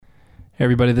Hey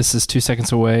everybody, this is 2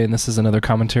 Seconds Away, and this is another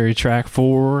commentary track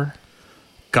for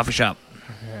Coffee Shop.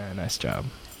 Yeah, nice job.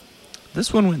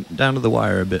 This one went down to the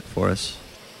wire a bit for us.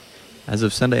 As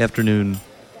of Sunday afternoon,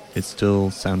 it still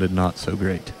sounded not so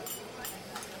great.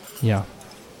 Yeah.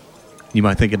 You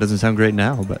might think it doesn't sound great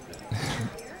now,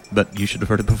 but you should have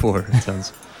heard it before. It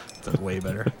sounds way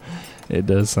better. It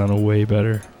does sound way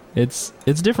better. It's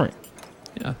different.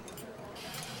 Yeah.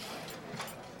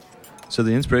 So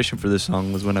the inspiration for this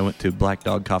song was when I went to Black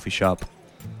Dog Coffee Shop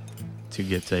to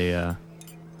get to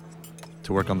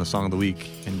work on the song of the week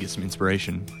and get some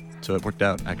inspiration. So it worked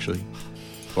out, actually.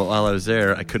 Well, while I was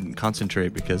there, I couldn't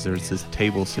concentrate because there was this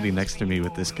table sitting next to me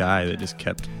with this guy that just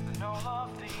kept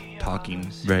talking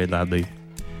very loudly.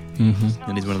 Mm-hmm.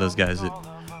 And he's one of those guys that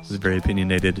is very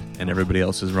opinionated and everybody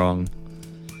else is wrong.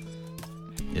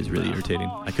 It's really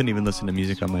irritating. I couldn't even listen to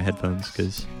music on my headphones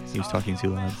because he was talking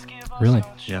too loud. Really?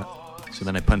 Yeah. So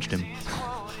then I punched him.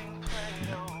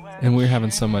 And we were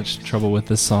having so much trouble with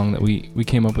this song that we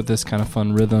came up with this kind of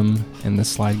fun rhythm and this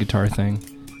slide guitar thing,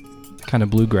 kind of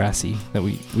bluegrassy, that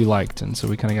we liked, and so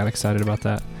we kind of got excited about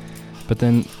that. But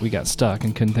then we got stuck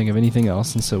and couldn't think of anything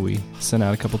else, and so we sent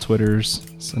out a couple Twitters,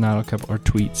 or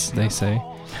tweets, they say,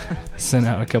 sent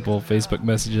out a couple Facebook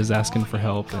messages asking for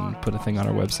help, and put a thing on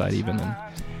our website even. And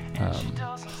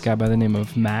a guy by the name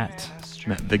of Matt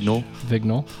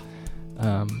Vignall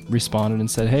responded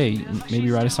and said, hey, maybe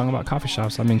write a song about coffee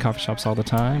shops. I'm in coffee shops all the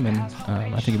time, and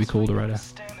I think it'd be cool to write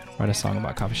a song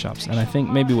about coffee shops. And I think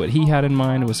maybe what he had in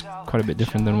mind was quite a bit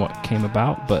different than what came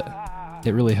about, but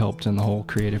it really helped in the whole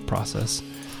creative process.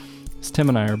 Tim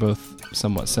and I are both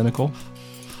somewhat cynical,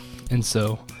 and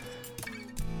so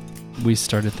we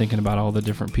started thinking about all the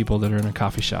different people that are in a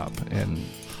coffee shop,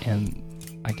 and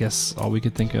I guess all we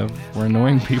could think of were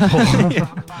annoying people.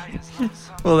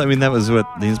 Well, I mean, that was what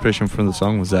the inspiration from the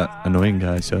song was, that annoying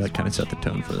guy, so that kind of set the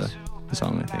tone for the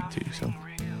song, I think, too. So,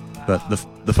 but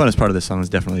the funnest part of this song is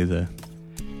definitely the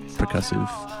percussive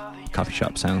coffee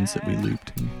shop sounds that we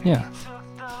looped. Yeah.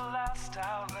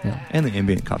 And the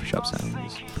ambient coffee shop sound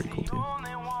is pretty cool, too.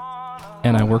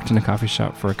 And I worked in a coffee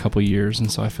shop for a couple years,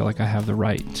 and so I feel like I have the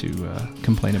right to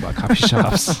complain about coffee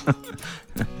shops.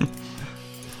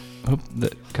 I hope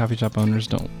that coffee shop owners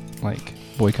don't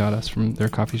boycott us from their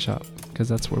coffee shop, because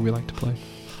that's where we like to play.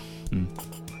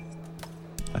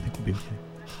 I think we'll be okay.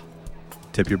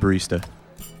 Tip your barista.